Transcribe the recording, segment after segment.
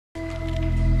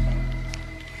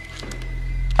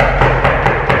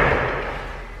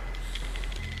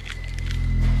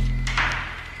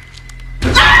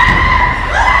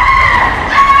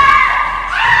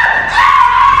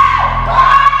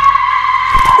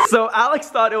So Alex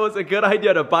thought it was a good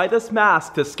idea to buy this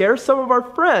mask to scare some of our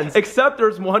friends, except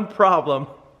there's one problem.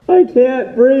 I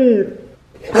can't breathe.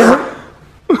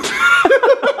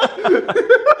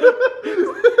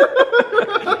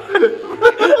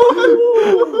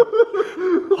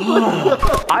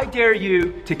 I dare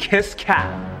you to kiss Cat.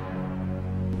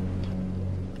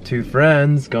 Two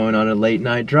friends going on a late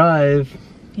night drive.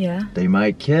 Yeah. They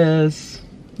might kiss.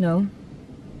 No.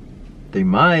 They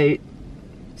might.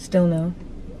 Still no.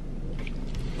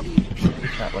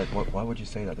 Cat, like, why would you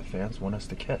say that? The fans want us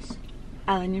to kiss.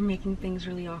 Alan, you're making things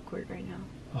really awkward right now.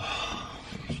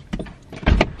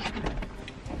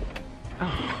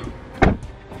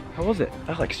 How was it?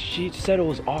 Alex, she said it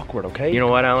was awkward, okay? You know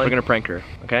what, Alan? We're gonna prank her,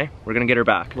 okay? We're gonna get her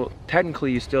back. Well,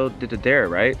 technically you still did the dare,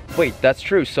 right? Wait, that's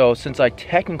true. So since I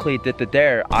technically did the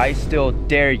dare, I still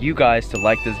dare you guys to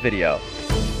like this video.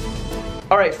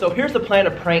 All right, so here's the plan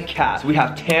to prank Kat. So we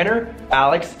have Tanner,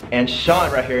 Alex, and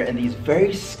Sean right here in these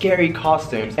very scary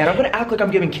costumes. And I'm gonna act like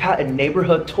I'm giving Kat a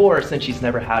neighborhood tour since she's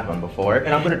never had one before.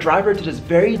 And I'm gonna drive her to this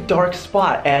very dark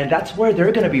spot, and that's where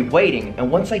they're gonna be waiting.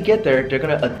 And once I get there, they're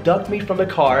gonna abduct me from the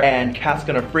car, and Kat's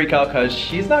gonna freak out because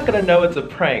she's not gonna know it's a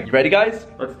prank. You ready, guys?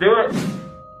 Let's do it.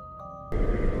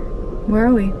 Where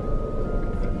are we?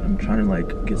 I'm trying to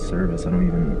like get service. I don't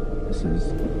even. This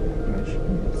is. Gosh, give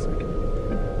me a second.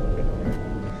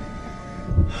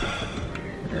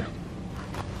 There.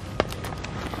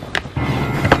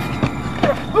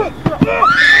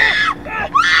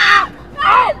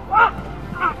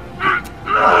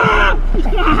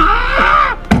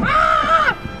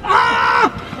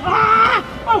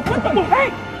 Hey!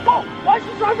 Oh, why is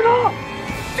she driving off?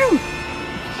 Dude!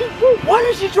 Why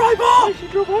did she drive off?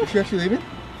 Is she actually leaving?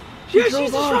 Yeah, she's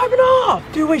just driving off!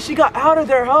 Dude, wait, she got out of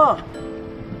there, huh?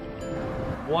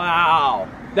 Wow.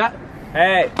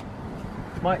 Hey.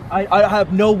 I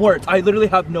have no words. I literally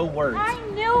have no words. I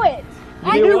knew it!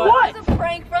 I knew what? It was a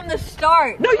prank from the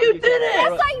start. No, you didn't!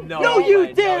 Yes, I did! No,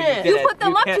 you didn't! You put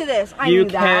them up to this. I knew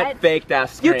that. You can't fake that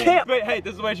scream. You can't. Wait, hey,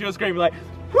 this is the way she was screaming, like,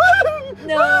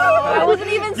 No, I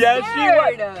wasn't even scared. Yeah,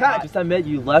 she was. Kat, just admit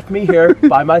you left me here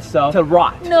by myself to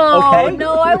rot. No, okay?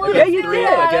 no, I wouldn't. Yeah, you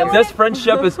did. This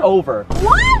friendship is over.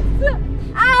 What?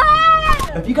 Ah!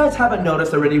 If you guys haven't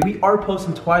noticed already, we are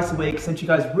posting twice a week since you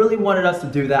guys really wanted us to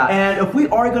do that. And if we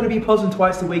are going to be posting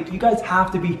twice a week, you guys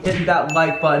have to be hitting that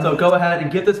like button. So go ahead and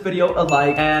give this video a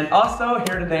like. And also,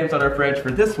 here are the names on our fridge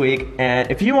for this week. And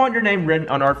if you want your name written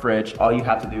on our fridge, all you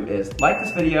have to do is like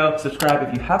this video, subscribe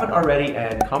if you haven't already,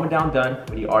 and comment down done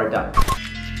when you are done.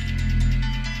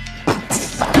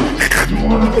 You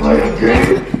wanna play a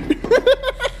game?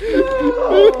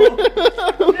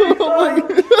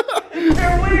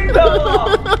 Your wing fell off!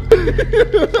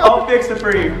 I'll fix it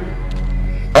for you.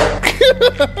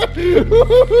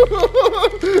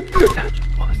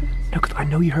 What was it? No, because I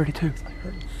know you heard it too. I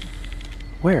heard it.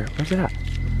 Where? Where's it at?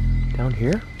 Down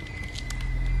here?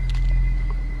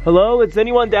 Hello? Is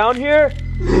anyone down here?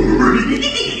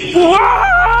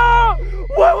 Whoa!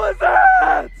 What was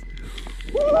that?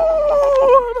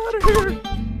 Whoa! I'm out of here.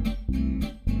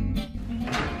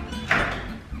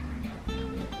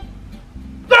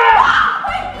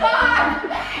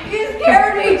 You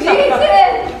scared me,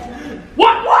 Jesus!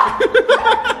 What?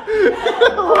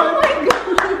 Oh my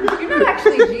God! You're not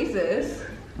actually Jesus.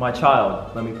 My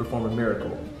child, let me perform a miracle.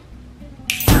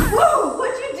 Whoa!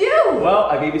 What'd you do? Well,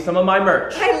 I gave you some of my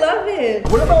merch. I love it.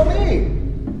 What about me?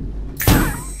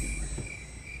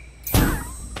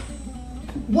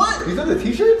 What? These are the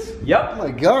t-shirts? Yep. Oh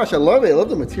my gosh, I love it. I love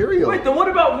the material. Wait, then what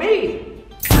about me?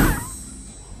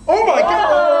 Oh my god!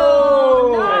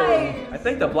 Oh, nice. I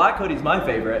think the black hoodie's my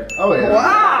favorite. Oh yeah.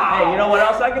 Wow! Hey, you know what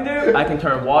else I can do? I can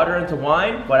turn water into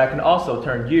wine, but I can also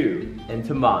turn you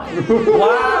into mine.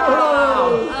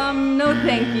 Wow! No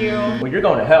thank you. Well, you're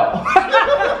going to hell.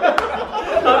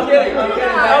 I'm kidding.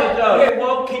 Okay,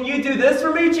 well, can you do this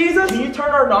for me, Jesus? Can you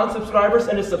turn our non-subscribers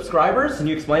into subscribers? Can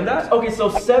you explain that? Okay, so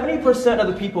 70% of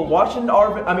the people watching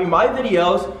my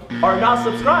videos are not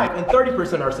subscribed, and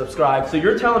 30% are subscribed. So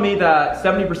you're telling me that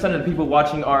 70% of the people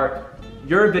watching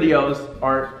your videos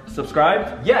aren't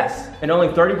subscribed? Yes. And only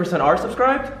 30% are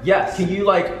subscribed? Yes. Can you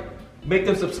like make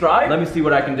them subscribe? Let me see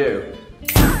what I can do.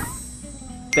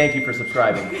 Thank you for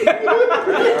subscribing. Did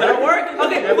it work?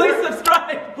 Okay, please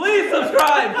subscribe. Please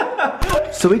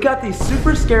subscribe. So we got these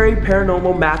super scary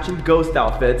paranormal matching ghost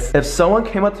outfits. If someone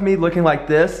came up to me looking like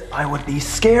this, I would be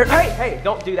scared. Hey,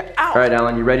 don't do that. Ow. All right,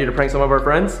 Alan, you ready to prank some of our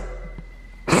friends?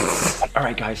 All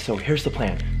right, guys, so here's the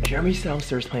plan. Jeremy's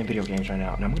downstairs playing video games right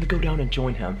now, and I'm gonna go down and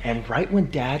join him. And right when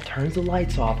Dad turns the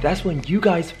lights off, that's when you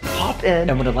guys pop in.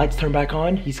 And when the lights turn back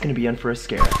on, he's gonna be in for a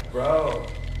scare. Bro.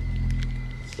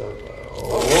 So low.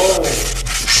 Whoa.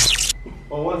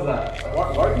 was that? Why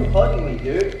are you hugging me,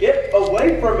 dude? Get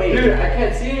away from me! Dude, I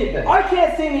can't see anything. I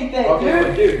can't see anything, Okay,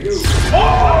 but dude.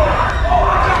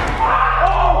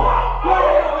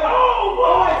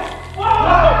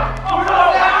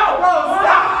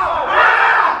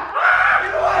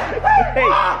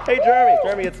 Hey,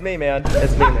 Jeremy, it's me, man.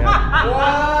 It's me, man.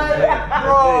 What?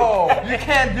 Bro, you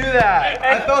can't do that.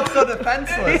 I felt so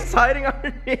defenseless. He's hiding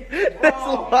underneath this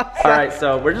lock. All right,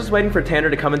 so we're just waiting for Tanner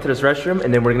to come into this restroom,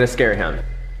 and then we're gonna scare him.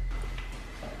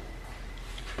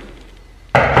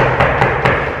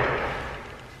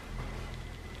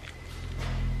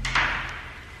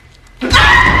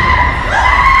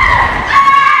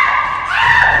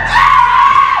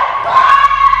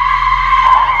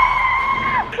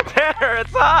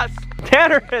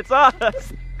 Tanner, it's us!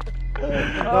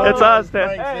 It's us,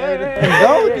 Tanner.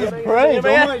 Go with these pranks.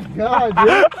 Oh my god, dude.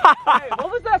 Hey,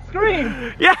 what was that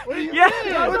scream? Yeah.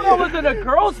 I was in a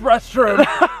girl's restroom.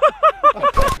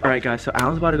 Alright guys, so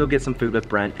Alan's about to go get some food with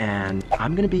Brent, and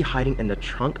I'm gonna be hiding in the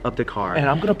trunk of the car. And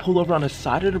I'm gonna pull over on the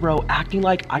side of the road acting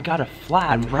like I got a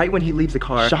flat. And right when he leaves the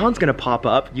car, Sean's gonna pop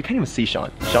up. You can't even see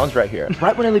Sean. Sean's right here.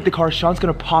 Right when I leave the car, Sean's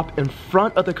gonna pop in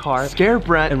front of the car, scare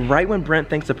Brent, and right when Brent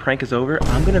thinks the prank is over,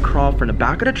 I'm gonna crawl from the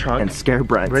back of the trunk and scare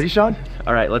Brent. Ready, Sean?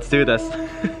 Alright, let's do this.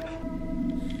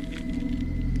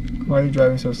 Why are you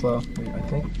driving so slow? Wait, I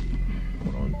think.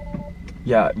 Hold on.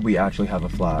 Yeah, we actually have a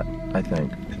flat, I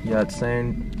think. Yeah, it's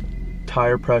saying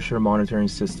tire pressure monitoring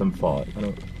system fault. I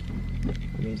don't.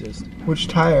 Let me just. Which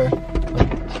tire?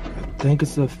 I think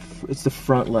it's the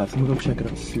front left. Let me go check it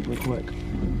out super quick.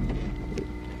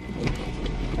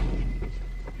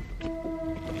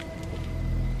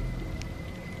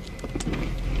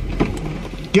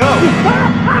 Go!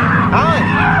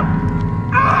 Alan!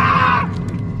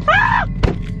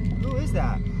 Who is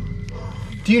that?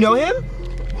 Do you know him?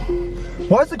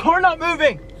 Why is the car not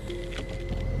moving?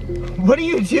 What are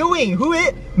you doing? Who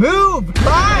is? Move!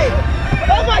 Drive!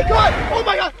 Oh my god! Oh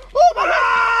my god! Oh my god!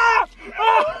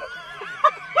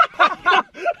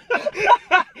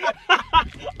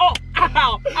 Oh,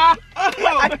 ow!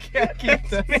 I can't keep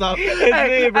this up. It's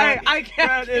me, bro. I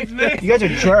can't. It's me. You guys are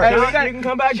jerks. Hey, you can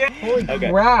come back in. Holy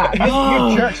crap.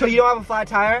 You're jerks. So you don't have a flat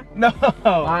tire? No.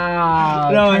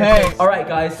 Wow. No, hey. Alright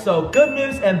guys, so good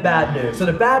news and bad news. So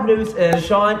the bad news is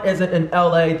Sean isn't in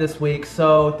LA this week,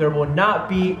 so there will not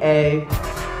be a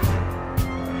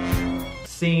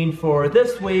scene for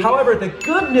this week. However, the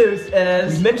good news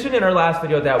is we mentioned in our last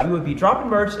video that we would be dropping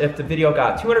merch if the video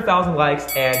got 200,000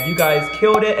 likes, and you guys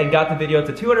killed it and got the video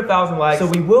to 200,000 likes. So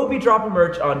we will be dropping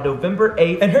merch on November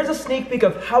 8th. And here's a sneak peek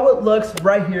of how it looks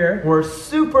right here. We're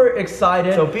super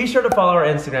excited. So be sure to follow our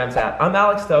Instagrams at I'm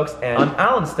Alex Stokes and I'm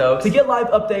Alan Stokes to get live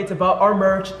updates about our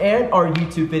merch and our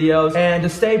YouTube videos, and to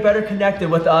stay better connected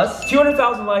with us.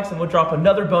 200,000 likes and we'll drop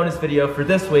another bonus video for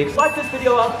this week. Like this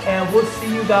video up and we'll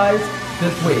see you guys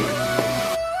this week.